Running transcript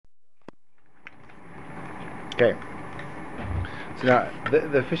Okay. So now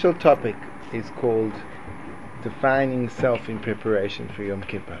the official topic is called defining self in preparation for Yom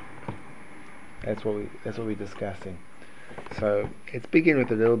Kippur. That's what we're discussing. So let's begin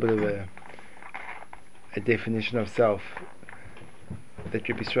with a little bit of a definition of self that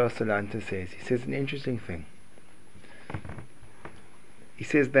Rabbi Yisrael Salanta says. He says an interesting thing. He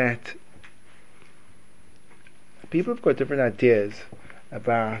says that people have got different ideas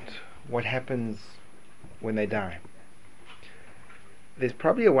about what happens when they die. There's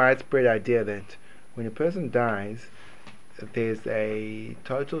probably a widespread idea that when a person dies, there's a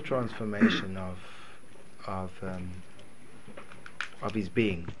total transformation of his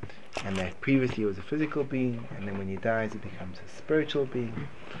being, and that previously he was a physical being, and then when he dies, he becomes a spiritual being.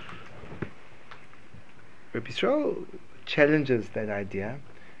 Rabbi Yisrael challenges that idea,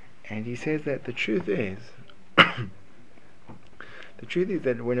 and he says that the truth is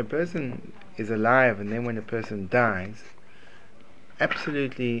that when a person is alive and then when a person dies,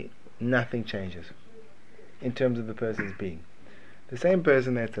 absolutely nothing changes in terms of the person's being. The same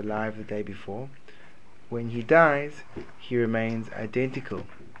person that's alive the day before, when he dies, he remains identical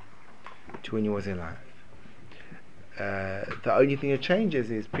to when he was alive. The only thing that changes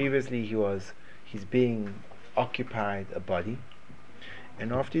is previously his being occupied a body,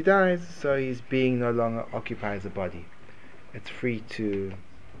 and after he dies, so his being no longer occupies a body. It's free to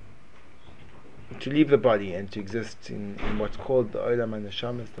leave the body and to exist in what's called the Olam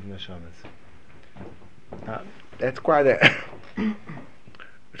HaNeshamas of Neshamas. That's quite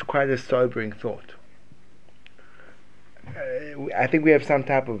a sobering thought. I think we have some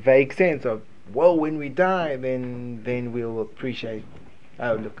type of vague sense of, well, when we die, then we'll appreciate.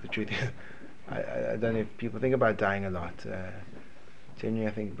 Oh, look, the truth is, I don't know if people think about dying a lot. Generally,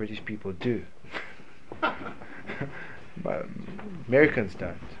 I think British people do, but Americans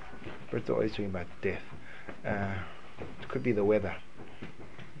don't. Brits are always talking about death. It could be the weather.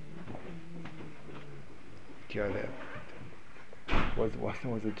 Was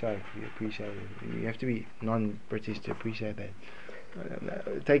a joke. We appreciate it. You have to be non-British to appreciate that.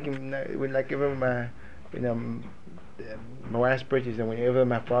 My wife's British, and whenever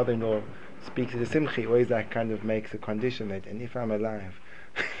my father-in-law speaks at a simcha, he always kind of makes a condition that, and if I'm alive,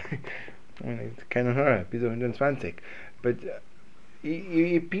 it's kind of hard. But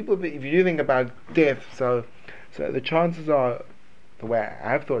if you do think about death, so the chances are, the way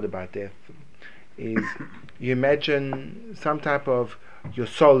I've thought about death is, you imagine some type of, your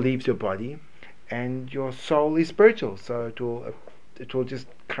soul leaves your body, and your soul is spiritual, so it will just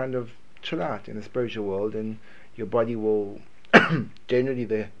kind of chill out in the spiritual world, and your body will generally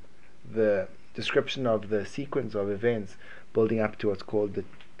the description of the sequence of events building up to what's called the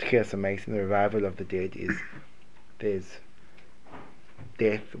Tchias HaMesim, the revival of the dead, is there's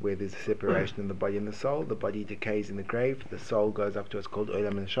death, where there's a separation of the body and the soul. The body decays in the grave, the soul goes up to what's called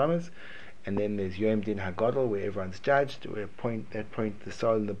Olam HaNeshamas, and then there's Yom Din HaGadol, where everyone's judged, where that point the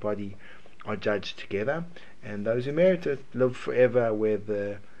soul and the body are judged together, and those who merit it live forever, where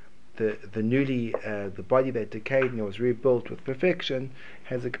the body that decayed and was rebuilt with perfection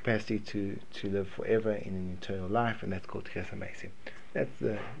has the capacity to live forever in an eternal life, and that's called Tchias HaMesim. That's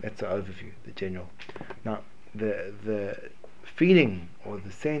the overview, the general. Now the feeling or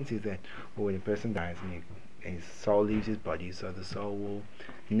the sense is that, well, when a person dies and his soul leaves his body, so the soul will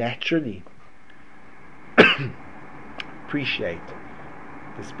naturally appreciate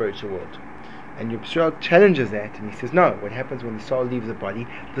the spiritual world. And Yisrael challenges that, and he says, no, what happens when the soul leaves the body?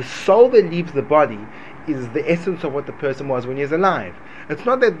 The soul that leaves the body is the essence of what the person was when he was alive. It's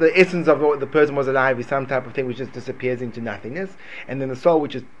not that the essence of what the person was alive is some type of thing which just disappears into nothingness, and then the soul,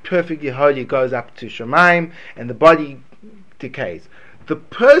 which is perfectly holy, goes up to Shemaim, and the body decays. The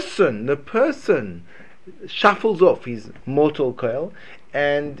person shuffles off his mortal coil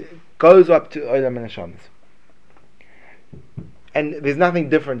and goes up to Olam HaNeshamas. And there's nothing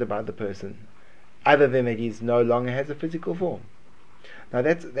different about the person, other than that he no longer has a physical form. Now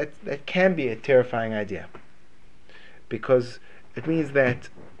that can be a terrifying idea, because it means that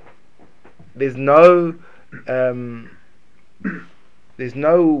there's no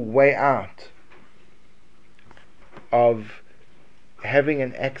way out of having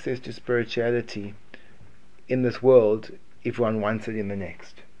an access to spirituality in this world if one wants it in the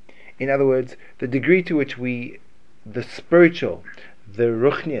next. In other words, the degree to which the spiritual, the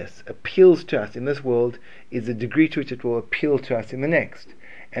ruchnius, appeals to us in this world is the degree to which it will appeal to us in the next.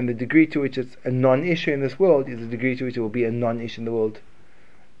 And the degree to which it's a non-issue in this world is the degree to which it will be a non-issue in the world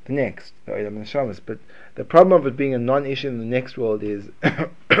the next, the Olam HaNeshamas. But the problem of it being a non-issue in the next world is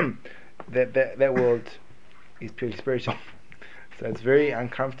that world is purely spiritual. So it's very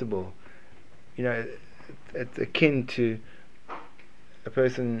uncomfortable. it's akin to a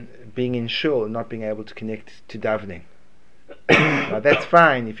person being in shul and not being able to connect to davening. Now that's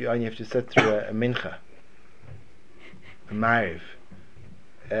fine if you only have to sit through a mincha, a ma'ariv.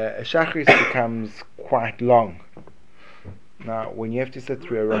 A shachris becomes quite long. Now when you have to sit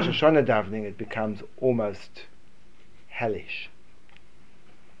through a Rosh Hashanah davening, it becomes almost hellish.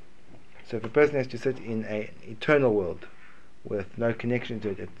 So if a person has to sit in an eternal world with no connection to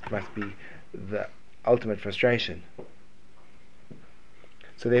it, it must be the ultimate frustration.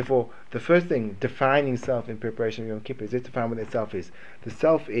 So therefore, the first thing, defining self in preparation for Yom Kippur, is to define what that self is. The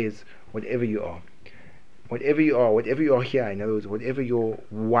self is whatever you are. Whatever you are here, in other words, whatever your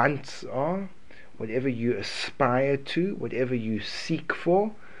wants are, whatever you aspire to, whatever you seek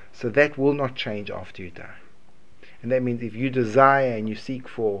for, so that will not change after you die. And that means if you desire and you seek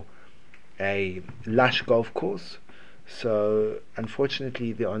for a lush golf course, so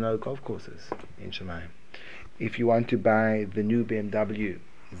unfortunately there are no golf courses in Shemayim. If you want to buy the new BMW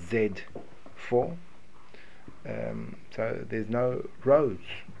Z4, so there's no roads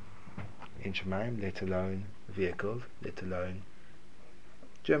in Shemayim, let alone vehicles, let alone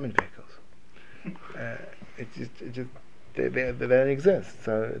German vehicles. It just they don't exist.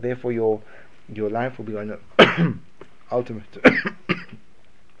 So therefore, your life will be on the ultimate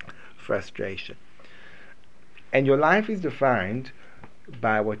frustration. And your life is defined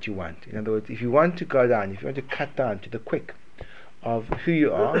by what you want. In other words, if you want to go down, if you want to cut down to the quick of who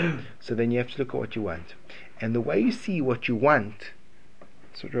you are, so then you have to look at what you want. And the way you see what you want,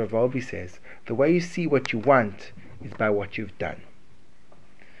 that's what Rav Wolbe says, the way you see what you want is by what you've done.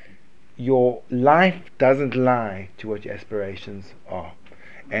 Your life doesn't lie to what your aspirations are.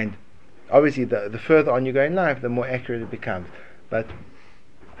 And obviously the further on you go in life, the more accurate it becomes. But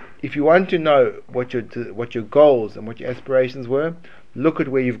if you want to know what your goals and what your aspirations were, look at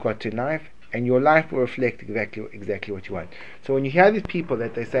where you've got to in life, and your life will reflect exactly what you want. So when you hear these people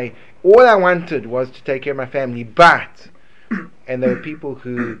that they say, all I wanted was to take care of my family, but, and there were people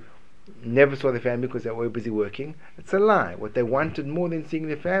who never saw their family because they were busy working, it's a lie. What they wanted more than seeing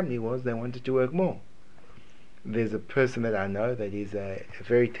their family was they wanted to work more. There's a person that I know that is a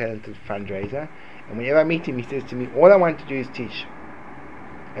very talented fundraiser, and whenever I meet him, he says to me, all I want to do is teach.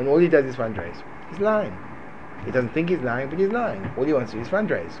 And all he does is fundraise. He's lying. He doesn't think he's lying, but he's lying. All he wants to do is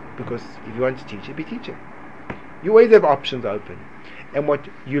fundraise. Because if you want to teach, he'll be teaching. You always have options open. And what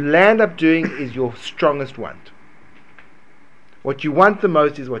you land up doing is your strongest want. What you want the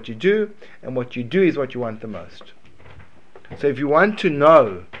most is what you do, and what you do is what you want the most. So if you want to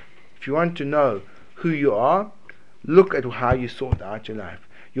know who you are, look at how you sort out your life.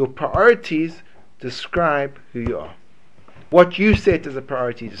 Your priorities describe who you are. What you set as a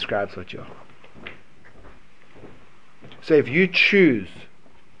priority describes what you are. So if you choose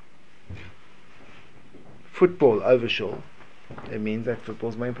football over shul, it means that football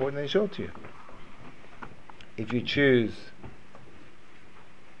is more important than shul to you. If you choose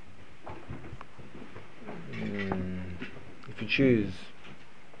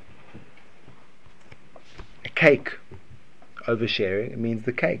a cake over sharing, it means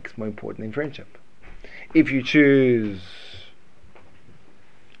the cake's more important than friendship. If you choose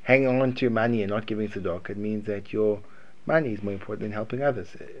hanging on to your money and not giving tzedakah, it means that your money is more important than helping others.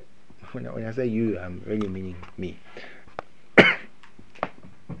 When I say you, I'm really meaning me.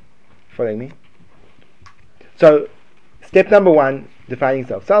 Following me? So, step number one, defining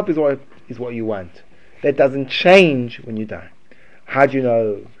self. Self is what you want. That doesn't change when you die. How do you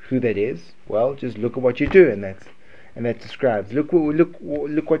know who that is? Well, just look at what you do, and that describes. Look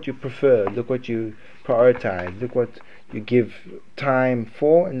what you prefer. Look what you prioritize. Look what you give time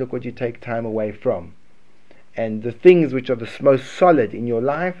for, and look what you take time away from. And the things which are the most solid in your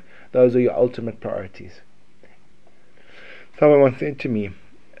life, those are your ultimate priorities. Someone once said to me,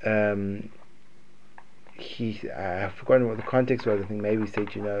 I've forgotten what the context was. I think maybe he said,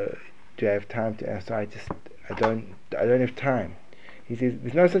 do I have time to answer? I don't have time. He says,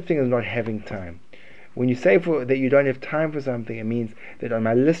 there's no such thing as not having time. When you say that you don't have time for something, it means that on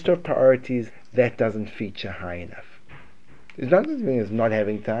my list of priorities, that doesn't feature high enough. There's no such thing as not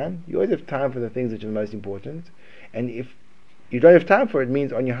having time. You always have time for the things which are the most important. And if you don't have time for it, it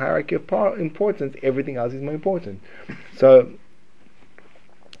means on your hierarchy of importance, everything else is more important. So,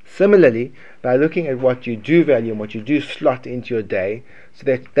 similarly, by looking at what you do value and what you do slot into your day, so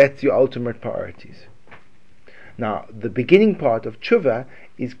that's your ultimate priorities. Now, the beginning part of tshuva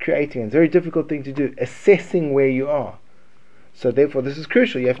is creating, and it's a very difficult thing to do, assessing where you are. So therefore, this is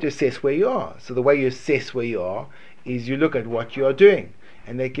crucial. You have to assess where you are. So the way you assess where you are is you look at what you are doing,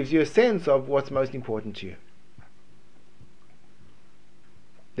 and that gives you a sense of what's most important to you.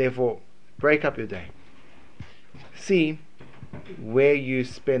 Therefore, break up your day. see where you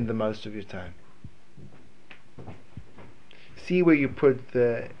spend the most of your time. See where you put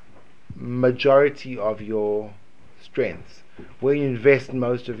the majority of your strengths, where you invest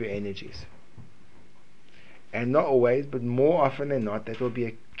most of your energies. And not always, but more often than not, that will be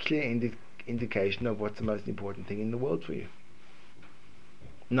a clear indication of what's the most important thing in the world for you.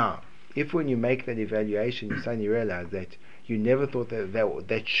 Now, if when you make that evaluation you suddenly realize that you never thought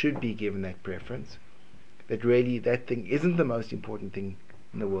that should be given that preference, that really that thing isn't the most important thing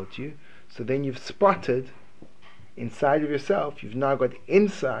in the world to you, so then you've spotted inside of yourself, you've now got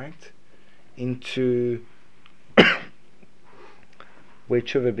insight into where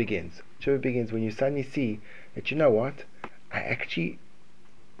tshuva begins. Tshuva begins when you suddenly see that, you know what, I actually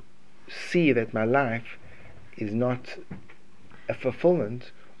see that my life is not a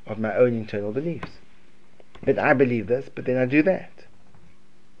fulfillment of my own internal beliefs. That I believe this, but then I do that.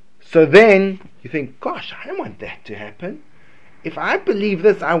 So then you think, gosh, I don't want that to happen. If I believe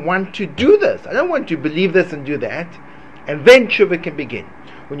this, I want to do this. I don't want to believe this and do that. And then tshuva can begin.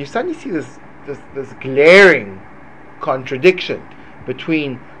 When you suddenly see this glaring contradiction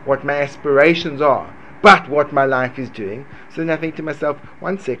between what my aspirations are but what my life is doing, so then I think to myself,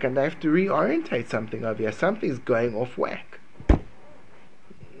 1 second, I have to reorientate something over here. Something's going off whack.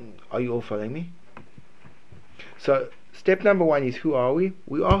 Are you all following me? So step number 1 is, who are we?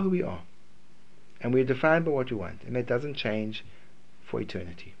 We are who we are. And we're defined by what we want. And that doesn't change for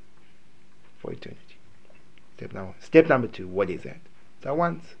eternity. For eternity. Step number 2, what is that? So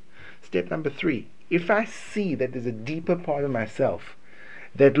once. Step number 3, if I see that there's a deeper part of myself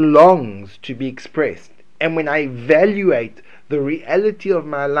that longs to be expressed, and when I evaluate the reality of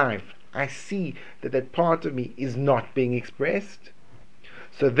my life, I see that that part of me is not being expressed,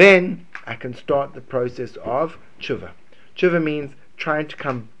 so then I can start the process of tshuva. Tshuva means trying to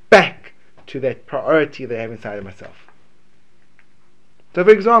come back to that priority that I have inside of myself. So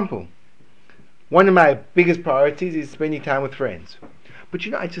for example, one of my biggest priorities is spending time with friends. But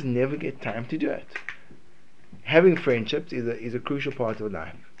I just never get time to do it. Having friendships is a crucial part of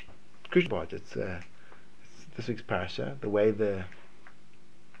life. Crucial part. It's this week's parasha. The way the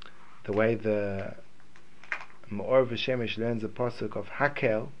Ma'or V'Shemesh learns the pasuk of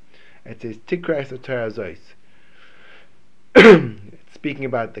Hakel. It says Tikras Torah Zois. Speaking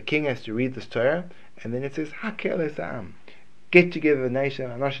about the king has to read this Torah, and then it says Hakel Esa'am. Get together the nation,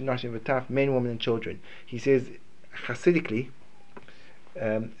 Anashim, Nashim, V'Taf, men, women, and children. He says Hasidically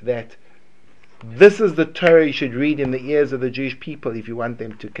that this is the Torah you should read in the ears of the Jewish people if you want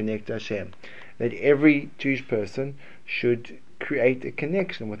them to connect to Hashem. That every Jewish person should create a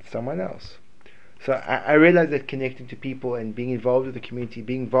connection with someone else. So I realize that connecting to people and being involved with the community,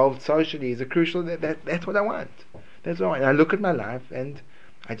 being involved socially, is a crucial. That's what I want. That's what I want. And I look at my life and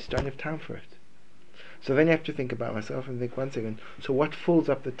I just don't have time for it. So then I have to think about myself and think, 1 second. So what fills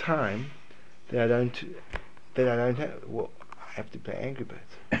up the time that I don't have? Well, I have to play Angry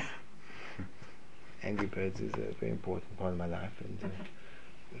Birds. Angry Birds is a very important part of my life, and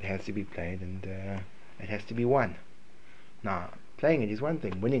it has to be played, and it has to be won. Now, playing it is one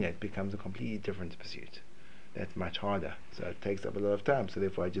thing. Winning it becomes a completely different pursuit. That's much harder. So it takes up a lot of time. So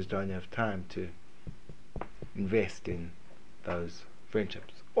therefore, I just don't have time to invest in those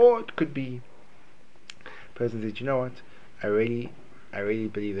friendships. Or it could be a person says, you know what? I really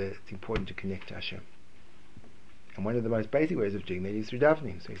believe that it's important to connect to Hashem. And one of the most basic ways of doing that is through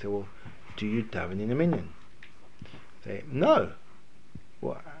davening. So you say, well, do you daven in a minyan? Say, no.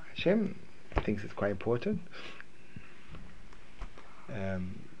 Well, Hashem thinks it's quite important.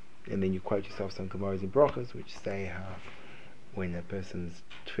 And then you quote yourself some Gemaras and Brachos, which say how when a person's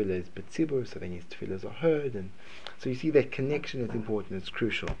tefillah is betzibur, so then his tefillahs are heard, and so you see that connection is important, it's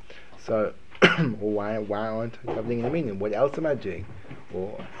crucial. So, why aren't I davening in a minyan? What else am I doing?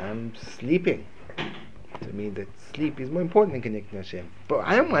 Or I'm sleeping. To me, that sleep is more important than connecting to Hashem. But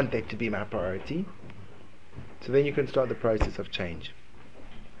I don't want that to be my priority. So then you can start the process of change.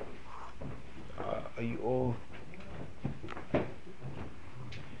 Are you all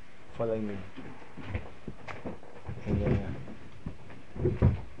following me?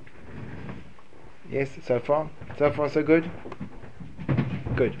 Yes, so far so good?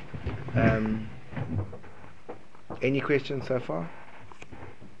 Good. Any questions so far?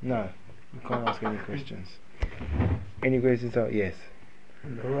 No. You can't ask any questions. Any questions? Oh, yes.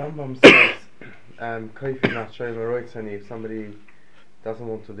 The Rambam says, if somebody doesn't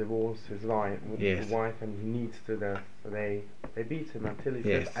want to divorce his wife, and he needs to, so they beat him until he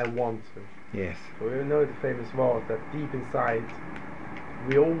says, I want to. Yes. So we know the famous words that deep inside,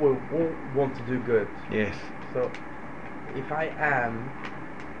 we all want to do good. Yes. So if I am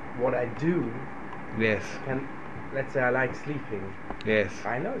what I do, yes, let's say I like sleeping. Yes.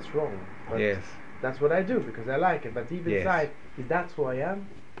 I know it's wrong. But yes. That's what I do because I like it. But deep inside, is that's who I am?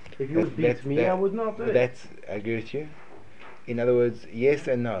 If you would beat me, I would not do it. I agree with you. In other words, yes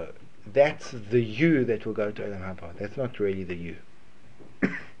and no. That's the you that will go to Olam Haba. That's not really the you.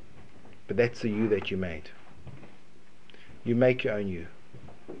 But that's the you that you made. You make your own you.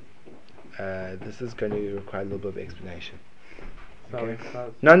 This is going to require a little bit of explanation. Okay?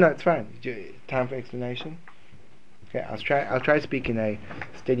 No, it's fine. Time for explanation? Okay, I'll try to speak in a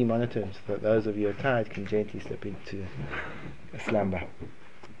steady monotone so that those of you who are tired can gently slip into a slumber.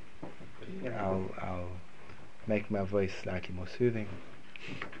 I'll make my voice slightly more soothing.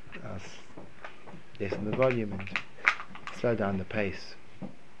 I'll lessen the volume and slow down the pace. And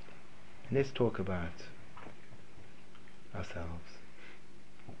let's talk about ourselves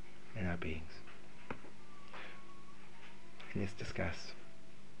and our beings. And let's discuss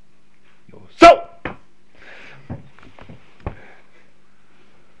your soul!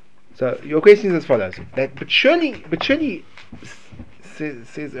 So your question is as follows: but surely,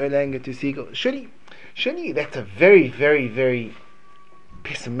 says Erlanger to Siegel, surely that's a very, very, very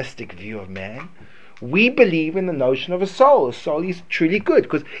pessimistic view of man. We believe in the notion of a soul. A soul is truly good,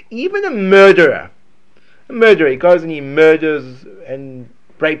 because even a murderer, he goes and he murders and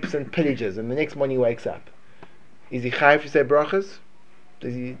rapes and pillages, and the next morning he wakes up. Is he chayav to say brachas?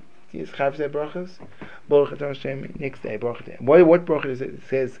 Is he chayav to say brachas? Baruch atah Hashem. Next day, baruch atah. What bracha is it? It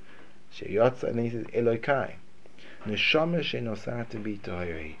says sheyotza, and then he says Elokai. Neshama shenosata bi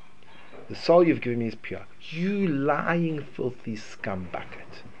tahiri. The soul you've given me is pure. You lying, filthy scum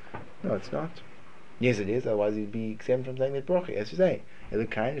bucket. No, it's not. Yes, it is. Otherwise, you'd be exempt from saying that bracha. As you say,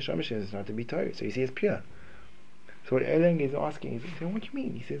 Elokai neshama shenosata bi tahiri. So you see, it's pure. So what Erlang is asking is, what do you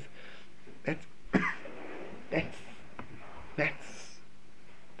mean? He says, that's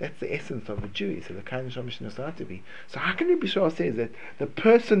the essence of a Jew. He says, the kind of Shamish to be. So how can Rabbi Shah says that the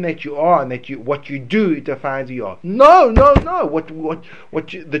person that you are and that what you do defines who you are? No.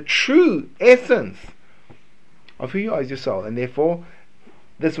 The true essence of who you are is your soul, and therefore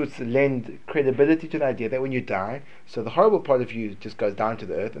this would lend credibility to the idea that when you die, so the horrible part of you just goes down to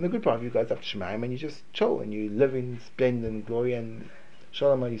the earth, and the good part of you goes up to Shemaim, and you just chill and you live in splendor and glory and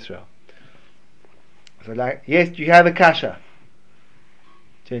Shalom al Yisrael. So, yes, you hear the kasha,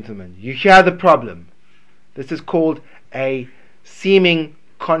 gentlemen. You hear the problem. This is called a seeming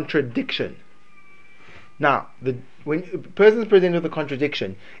contradiction. Now, when a person is presented with a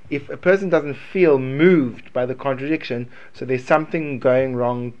contradiction, if a person doesn't feel moved by the contradiction, so there's something going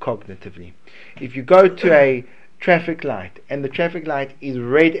wrong cognitively. If you go to a traffic light and the traffic light is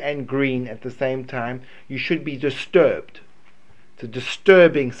red and green at the same time, you should be disturbed. It's a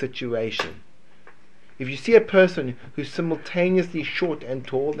disturbing situation. If you see a person who's simultaneously short and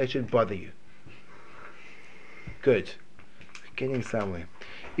tall, they should bother you. Good. Getting somewhere.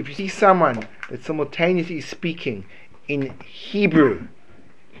 If you see someone that's simultaneously speaking in Hebrew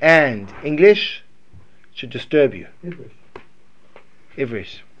and English, it should disturb you.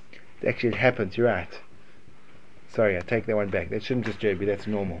 Ivrish. Actually, it happens, you're right. Sorry, I take that one back. That shouldn't disturb you, that's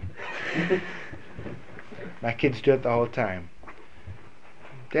normal. My kids do it the whole time.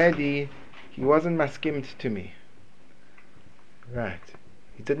 Daddy, he wasn't maskimmed to me. Right.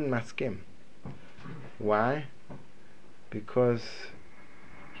 He didn't maskim. Why? Because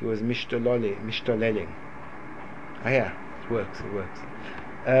he was mishtoleling. Ah yeah, it works.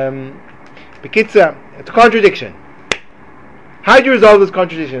 Bekitza, it's a contradiction. How do you resolve this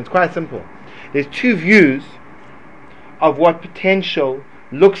contradiction? It's quite simple. There's two views of what potential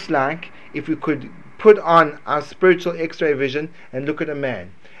looks like if we could put on our spiritual X-ray vision and look at a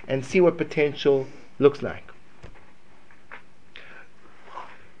man and see what potential looks like.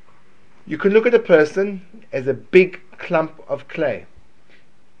 You can look at a person as a big clump of clay.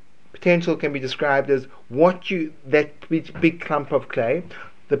 Potential can be described as that big clump of clay.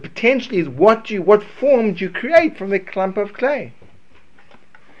 The potential is what form do you create from the clump of clay.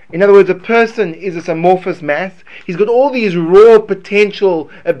 In other words, a person is this amorphous mass. He's got all these raw potential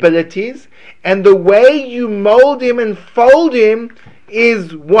abilities, and the way you mold him and fold him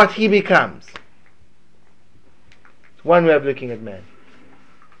is what he becomes. It's one way of looking at man.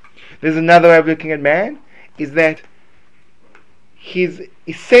 There's another way of looking at man, is that his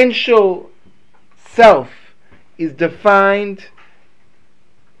essential self is defined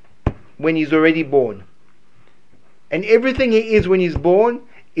when he's already born. And everything he is when he's born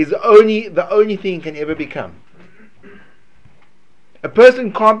is the only thing he can ever become. A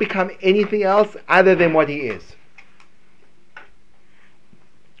person can't become anything else other than what he is.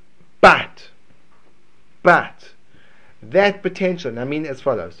 But that potential, I mean as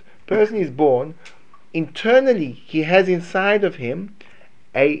follows. Person is born internally he has inside of him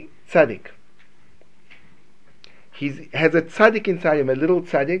a tzaddik. He has a tzaddik inside him, a little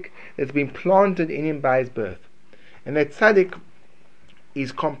tzaddik that's been planted in him by his birth. And that tzaddik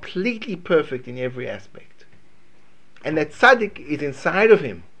is completely perfect in every aspect. And that tzaddik is inside of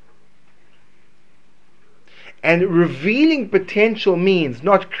him. And revealing potential means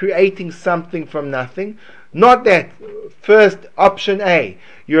not creating something from nothing. Not that first option A.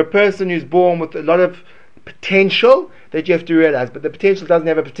 You're a person who's born with a lot of potential that you have to realize, but the potential doesn't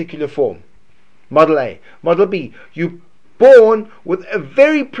have a particular form. Model A. Model B. You're born with a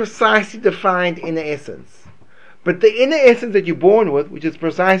very precisely defined inner essence. But the inner essence that you're born with, which is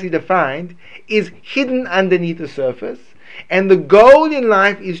precisely defined, is hidden underneath the surface. And the goal in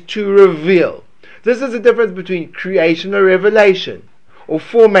life is to reveal. This is the difference between creation or revelation, or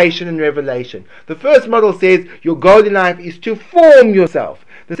formation and revelation. The first model says your goal in life is to form yourself.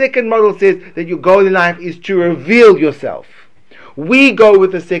 The second model says that your goal in life is to reveal yourself. We go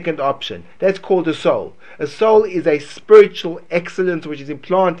with the second option. That's called a soul. A soul is a spiritual excellence which is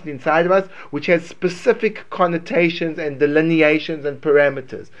implanted inside of us, which has specific connotations and delineations and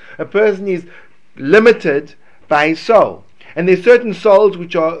parameters. A person is limited by his soul. And there are certain souls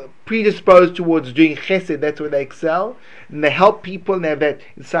which are predisposed towards doing chesed, that's where they excel, and they help people, and they have that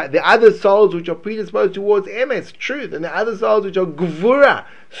inside. The other souls which are predisposed towards emes, truth, and the other souls which are gvura,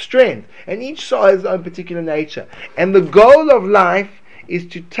 strength, and each soul has its own particular nature. And the goal of life is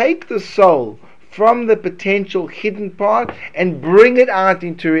to take the soul from the potential hidden part and bring it out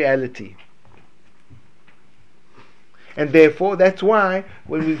into reality. And therefore, that's why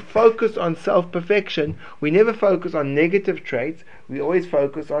when we focus on self-perfection, we never focus on negative traits. We always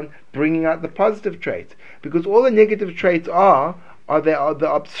focus on bringing out the positive traits. Because all the negative traits are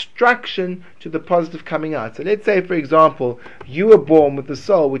the obstruction to the positive coming out. So let's say, for example, you were born with a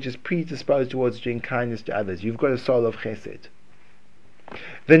soul which is predisposed towards doing kindness to others. You've got a soul of chesed.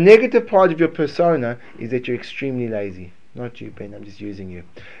 The negative part of your persona is that you're extremely lazy. Not you, Ben, I'm just using you.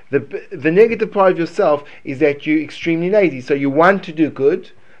 The negative part of yourself is that you're extremely lazy. So you want to do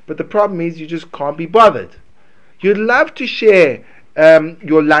good, but the problem is you just can't be bothered. You'd love to share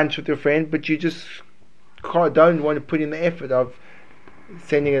your lunch with your friend, but you just don't want to put in the effort of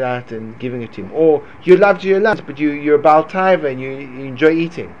sending it out and giving it to him. Or you'd love to do your lunch, but you're a Baal Taiva and you enjoy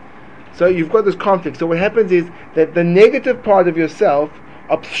eating. So you've got this conflict. So what happens is that the negative part of yourself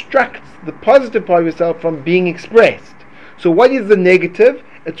obstructs the positive part of yourself from being expressed. So what is the negative?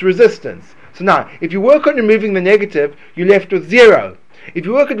 It's resistance. So now, if you work on removing the negative, you're left with zero. If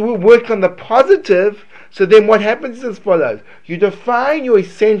you work on the positive, so then what happens is as follows. You define your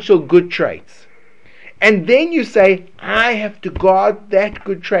essential good traits. And then you say, I have to guard that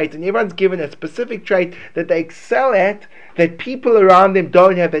good trait. And everyone's given a specific trait that they excel at, that people around them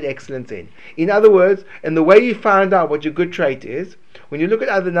don't have that excellence in. In other words, and the way you find out what your good trait is, when you look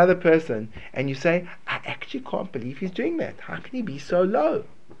at another person and you say, I actually can't believe he's doing that. How can he be so low?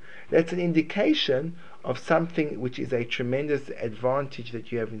 That's an indication of something which is a tremendous advantage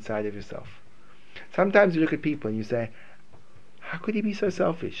that you have inside of yourself. Sometimes you look at people and you say, how could he be so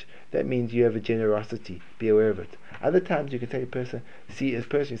selfish? That means you have a generosity. Be aware of it. Other times you can say see a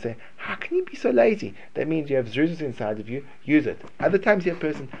person, you say, how can he be so lazy? That means you have zruzos inside of you. Use it. Other times you have a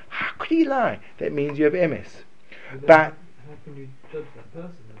person, how could he lie? That means you have MS. But how can you judge that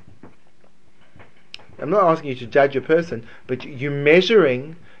person then? I'm not asking you to judge a person, but you're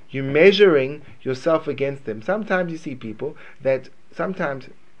measuring yourself against them. Sometimes you see people that sometimes,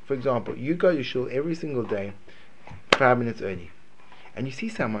 for example, you go to shul every single day 5 minutes early, and you see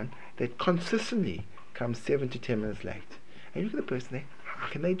someone that consistently comes 7 to 10 minutes late, and you look at the person there, how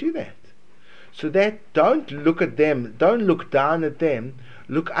can they do that? So that don't look at them, don't look down at them,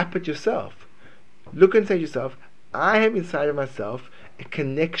 look up at yourself. Look and say to yourself, I have inside of myself a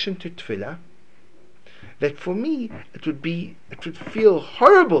connection to tefillah that for me it would feel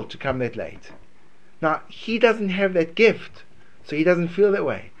horrible to come that late. Now he doesn't have that gift, so he doesn't feel that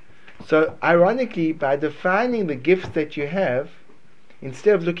way. So ironically, by defining the gifts that you have,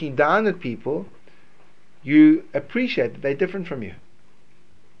 instead of looking down at people, you appreciate that they're different from you.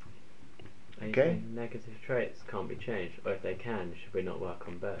 Okay? Negative traits can't be changed, or if they can, should we not work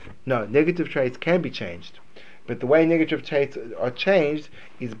on both? No, negative traits can be changed. But the way negative traits are changed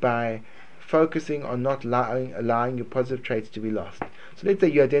is by focusing on not allowing your positive traits to be lost. So let's say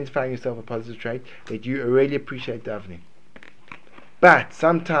you're identifying yourself a positive trait that you really appreciate davening. But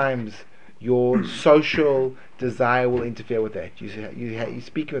sometimes your social desire will interfere with that. You're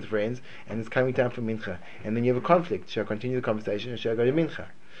speaking with friends and it's coming time for mincha, and then you have a conflict. Shall I continue the conversation or shall I go to mincha?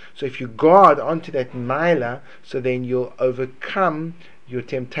 So if you guard onto that maila, so then you'll overcome your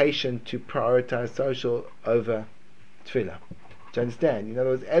temptation to prioritize social over tefillah. Do you understand? In other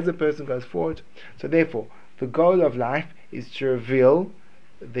words, as a person goes forward, so therefore, the goal of life is to reveal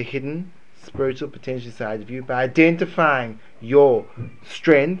the hidden spiritual potential side of you by identifying your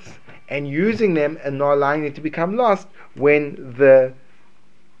strengths and using them and not allowing them to become lost when the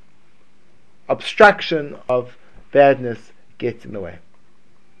obstruction of badness gets in the way.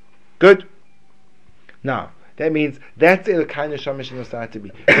 Good? Now, that means that's the kind of shamash to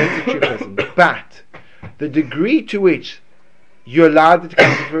be. That's a true person. But the degree to which you're allowed it to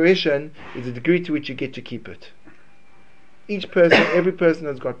come to fruition is the degree to which you get to keep it. Each person, every person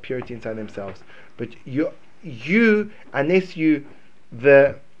has got purity inside themselves. But you, unless you,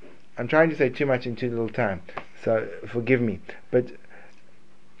 I'm trying to say too much in too little time, so forgive me. But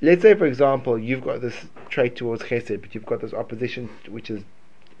let's say, for example, you've got this trait towards chesed, but you've got this opposition, which is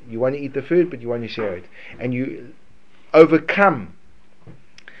you want to eat the food, but you want to share it. And you overcome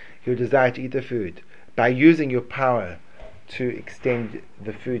your desire to eat the food by using your power to extend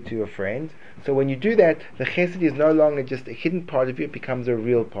the food to your friend. So when you do that, the chesed is no longer just a hidden part of you, it becomes a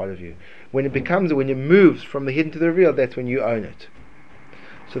real part of you. When it moves from the hidden to the real, that's when you own it.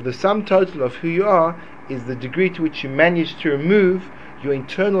 So the sum total of who you are is the degree to which you manage to remove your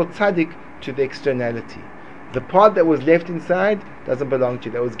internal tzaddik to the externality. The part that was left inside doesn't belong to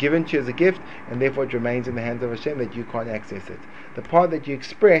you. That was given to you as a gift, and therefore it remains in the hands of Hashem, that you can't access it. The part that you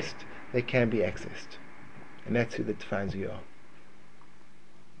expressed, that can be accessed. And that's who that defines who you are.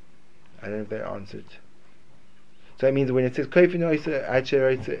 I don't know if that answered. So that means when it says that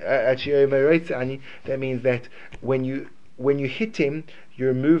means that when you hit him, you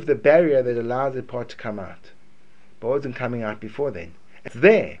remove the barrier that allows the part to come out. But it wasn't coming out before then. It's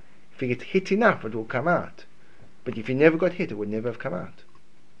there. If you get hit enough, it will come out. But if you never got hit, it would never have come out.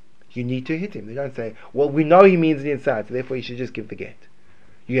 You need to hit him. They don't say, well, we know he means it inside, so therefore you should just give the get.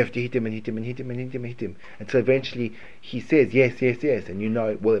 You have to hit him and hit him and hit him and hit him and hit him until eventually he says yes, yes, yes, and you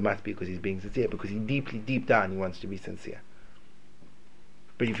know, well, it must be because he's being sincere, because deep down he wants to be sincere.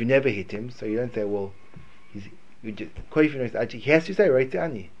 But if you never hit him, so you don't say, well, he has to say Reitze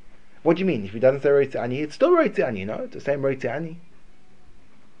Ani. What do you mean? If he doesn't say Reitze Ani, it's still Reitze Ani, no? It's the same Reitze Ani.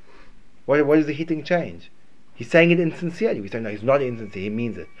 What does the hitting change? He's saying it insincerely. We say, no, he's not insincere, he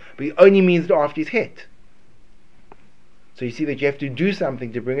means it. But he only means it after he's hit. So you see that you have to do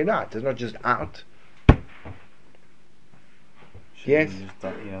something to bring it out. It's not just out. Yes?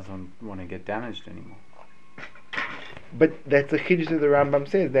 He doesn't want to get damaged anymore. But that's the chiddush that the Rambam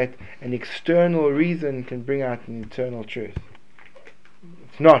says, that an external reason can bring out an internal truth.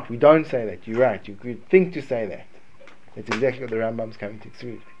 It's not. We don't say that. You're right. You could think to say that. That's exactly what the Rambam's coming to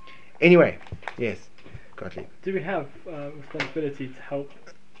exclude. Anyway, yes, Gottlieb. Do we have responsibility to help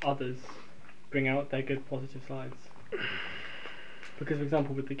others bring out their good, positive sides? Because, for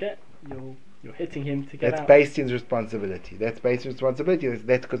example, with the get, you're hitting him to get out. That's based in responsibility. That's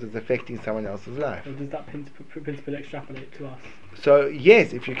because it's affecting someone else's life. Or does that principle extrapolate to us? So,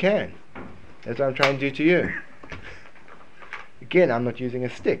 yes, if you can. That's what I'm trying to do to you. Again, I'm not using a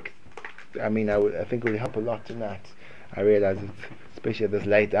stick. I mean, I think it would help a lot tonight. I realize especially at this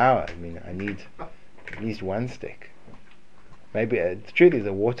late hour, I mean, I need at least one stick. Maybe, the truth is,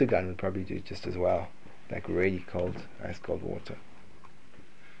 a water gun would probably do just as well. Like really cold, ice cold water.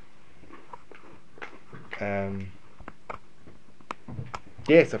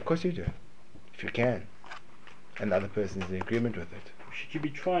 Yes, of course you do, if you can, and the other person is in agreement with it. Should you be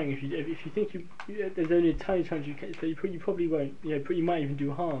trying? If you think there's only a tiny chance you probably won't. You might even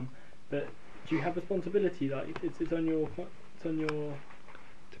do harm. But do you have responsibility? Like it's on your.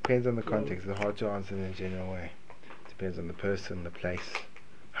 Depends on the context. It's hard to answer in a general way. Depends on the person, the place,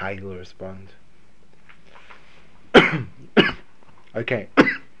 how you'll respond. Okay.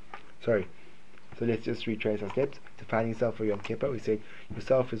 Sorry. So let's just retrace our steps. Defining self for Yom Kippur, we said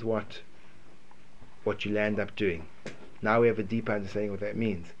yourself is what you land up doing. Now we have a deeper understanding what that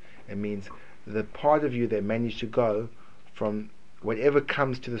means. It means the part of you that managed to go from whatever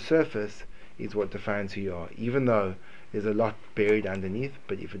comes to the surface is what defines who you are. Even though there's a lot buried underneath,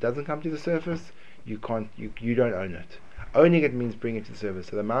 but if it doesn't come to the surface, you don't own it. Owning it means bringing it to the surface.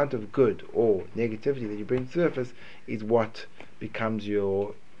 So the amount of good or negativity that you bring to the surface is what becomes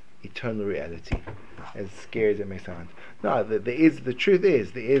your eternal reality. As scary as it may sound. No, the truth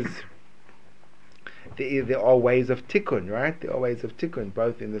is, there are ways of tikkun, right? There are ways of tikkun,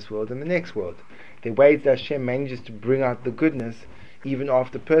 both in this world and the next world. There are ways that Hashem manages to bring out the goodness, even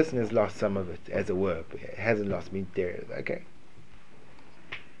after the person has lost some of it, as it were. It hasn't lost me there. Okay.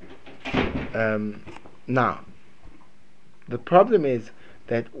 Now, the problem is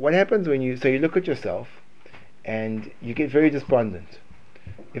that what happens when you look at yourself and you get very despondent.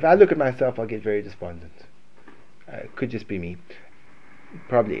 If I look at myself, I'll get very despondent. It could just be me.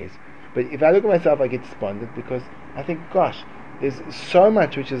 Probably is. But if I look at myself, I get despondent because I think, gosh, there's so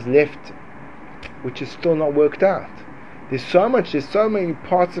much which is left, which is still not worked out. There's so many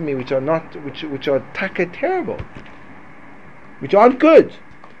parts of me which are not, which are taka terrible, which aren't good.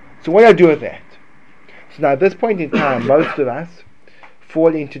 So what do I do with that? So now at this point in time, most of us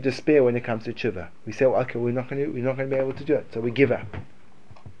fall into despair when it comes to tshuva. We say, well, okay, we're not going to be able to do it, so we give up.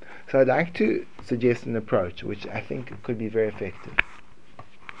 So I'd like to suggest an approach which I think could be very effective.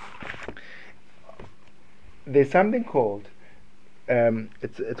 There's something called,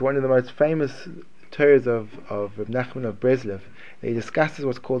 it's one of the most famous Torahs of Reb Nachman of Breslov. He discusses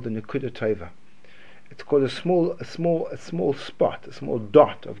what's called the Nekuda Tova. It's called a small spot, a small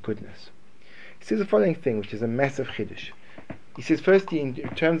dot of goodness. He says the following thing, which is a massive chiddush. He says, firstly, in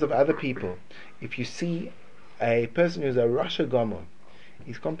terms of other people, if you see a person who's a Rasha Gomer,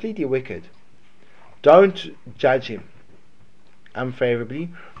 he's completely wicked, don't judge him unfavorably.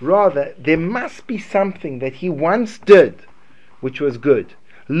 Rather, there must be something that he once did which was good.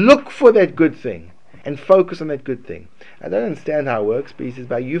 Look for that good thing and focus on that good thing. I don't understand how it works, but he says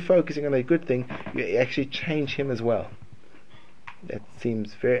by you focusing on that good thing, you actually change him as well. That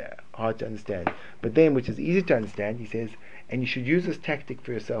seems very hard to understand. But then, which is easy to understand, he says, and you should use this tactic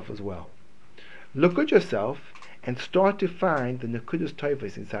for yourself as well. Look at yourself and start to find the Nekudas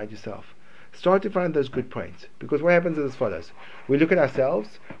Tovas inside yourself. Start to find those good points. Because what happens is as follows. We look at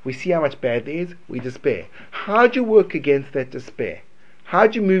ourselves, we see how much bad there is, we despair. How do you work against that despair? How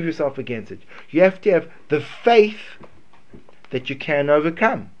do you move yourself against it? You have to have the faith that you can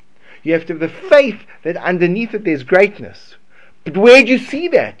overcome. You have to have the faith that underneath it there's greatness. But where do you see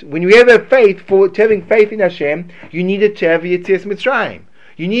that? When you have a faith, for having faith in Hashem, you needed to have Yetzias Mitzrayim.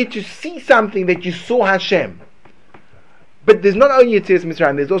 You need to see something that you saw Hashem. But there's not only Yetzias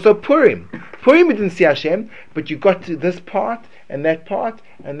Mitzrayim, there's also Purim. Purim you didn't see Hashem, but you got to this part, and that part,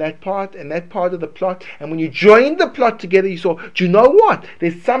 and that part, and that part of the plot, and when you joined the plot together, you saw, do you know what?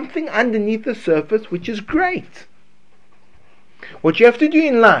 There's something underneath the surface which is great. What you have to do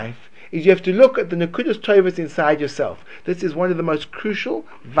in life is you have to look at the Nekudas Tovas inside yourself. This is one of the most crucial,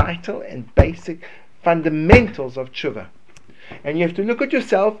 vital, and basic fundamentals of tshuva. And you have to look at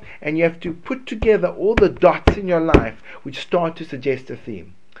yourself and you have to put together all the dots in your life which start to suggest a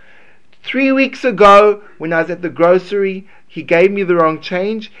theme. 3 weeks ago, when I was at the grocery, he gave me the wrong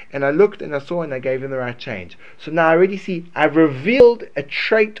change, and I looked and I saw and I gave him the right change. So now I already see I've revealed a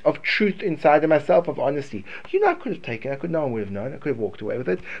trait of truth inside of myself, of honesty. I could have taken it, no one would have known, I could have walked away with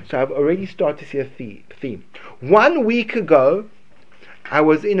it. So I've already started to see a theme. 1 week ago, I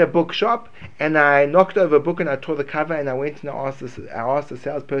was in a bookshop and I knocked over a book and I tore the cover and I went and I asked the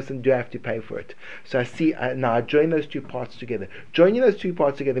salesperson, do I have to pay for it? So I see, now I join those two parts together. Joining those two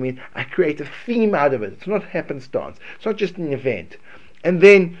parts together means I create a theme out of it. It's not happenstance. It's not just an event. And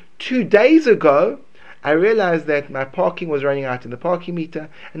then 2 days ago, I realized that my parking was running out in the parking meter,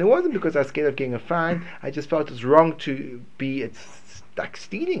 and it wasn't because I was scared of getting a fine. I just felt it's wrong to be, it's like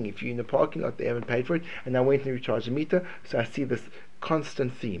stealing if you're in the parking lot, they haven't paid for it, and I went and recharged the meter. So I see this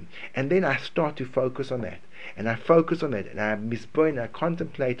constant theme, and then I start to focus on that, and I focus on that, and I misboy and I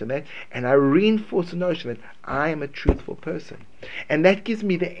contemplate on that, and I reinforce the notion that I am a truthful person, and that gives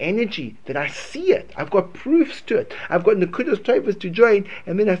me the energy that I see it. I've got proofs to it. I've got Nekudas Tovas to join,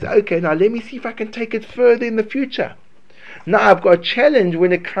 and then I say, okay, now let me see if I can take it further in the future. Now I've got a challenge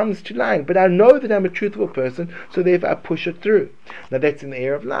when it comes to lying, but I know that I'm a truthful person, so therefore I push it through. Now that's in the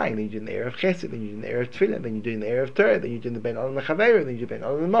area of lying, then you do in the area of chesed, then you do in the area of tefillah, then you do in the area of Torah, then you do in the ben olam l'chaveiro, then you do ben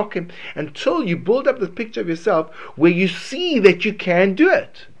olam l'mokim, until you build up this picture of yourself where you see that you can do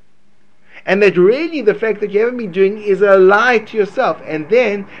it. And that really the fact that you haven't been doing is a lie to yourself, and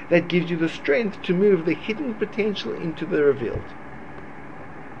then that gives you the strength to move the hidden potential into the revealed.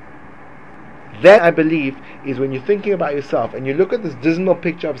 That, I believe, is when you're thinking about yourself and you look at this dismal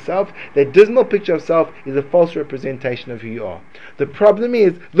picture of self, that dismal picture of self is a false representation of who you are. The problem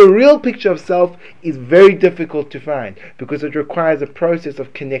is, the real picture of self is very difficult to find because it requires a process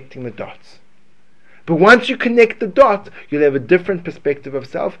of connecting the dots. But once you connect the dots, you'll have a different perspective of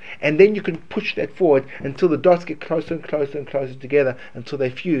self, and then you can push that forward until the dots get closer and closer and closer together until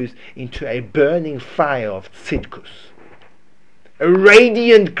they fuse into a burning fire of tzidkus. A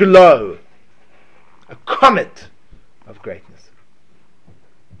radiant glow. A comet of greatness.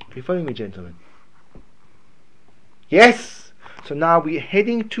 Are you following me, gentlemen? Yes? So now we're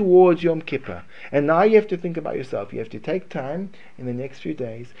heading towards Yom Kippur. And now you have to think about yourself. You have to take time in the next few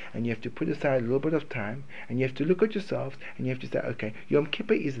days, and you have to put aside a little bit of time, and you have to look at yourself, and you have to say, okay, Yom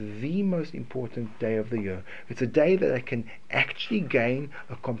Kippur is the most important day of the year. It's a day that I can actually gain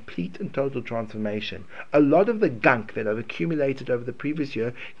a complete and total transformation. A lot of the gunk that I've accumulated over the previous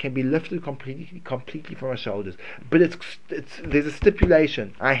year can be lifted completely from my shoulders. But there's a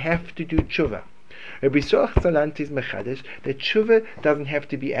stipulation. I have to do tshuva. Rabbi Soach Salant is mechadish that tshuva doesn't have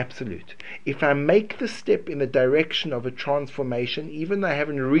to be absolute. If I make the step in the direction of a transformation, even though I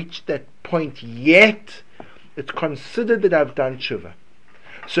haven't reached that point yet, it's considered that I've done tshuva.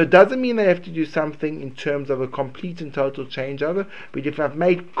 So it doesn't mean that I have to do something in terms of a complete and total changeover, but if I've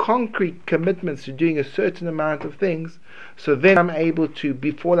made concrete commitments to doing a certain amount of things, so then I'm able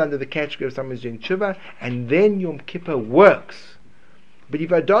to fall under the category of someone who's doing tshuva, and then Yom Kippur works. But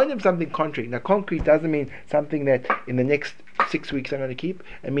if I don't have something concrete, now concrete doesn't mean something that in the next 6 weeks I'm going to keep.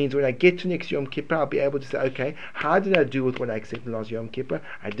 It means when I get to next Yom Kippur, I'll be able to say, okay, how did I do with what I accepted last Yom Kippur?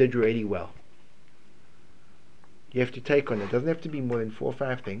 I did really well. You have to take on it. It doesn't have to be more than 4 or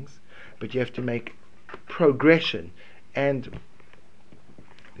 5 things, but you have to make progression. And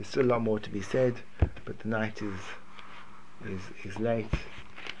there's still a lot more to be said, but the night is late,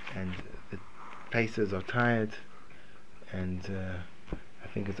 and the pacers are tired, and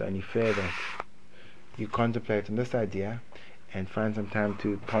I think it's only fair that you contemplate on this idea and find some time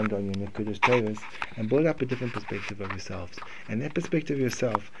to ponder on your Nekudas Tovos and build up a different perspective of yourselves. And that perspective of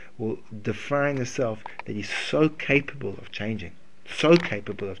yourself will define a self that is so capable of changing. So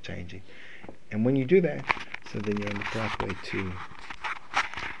capable of changing. And when you do that, so then you're on the pathway to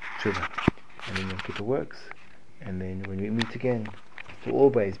tshuva. And then Yom Kippur works. And then when we meet again, we'll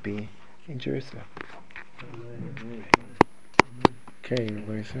always be in Jerusalem. Okay,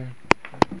 everybody, sir.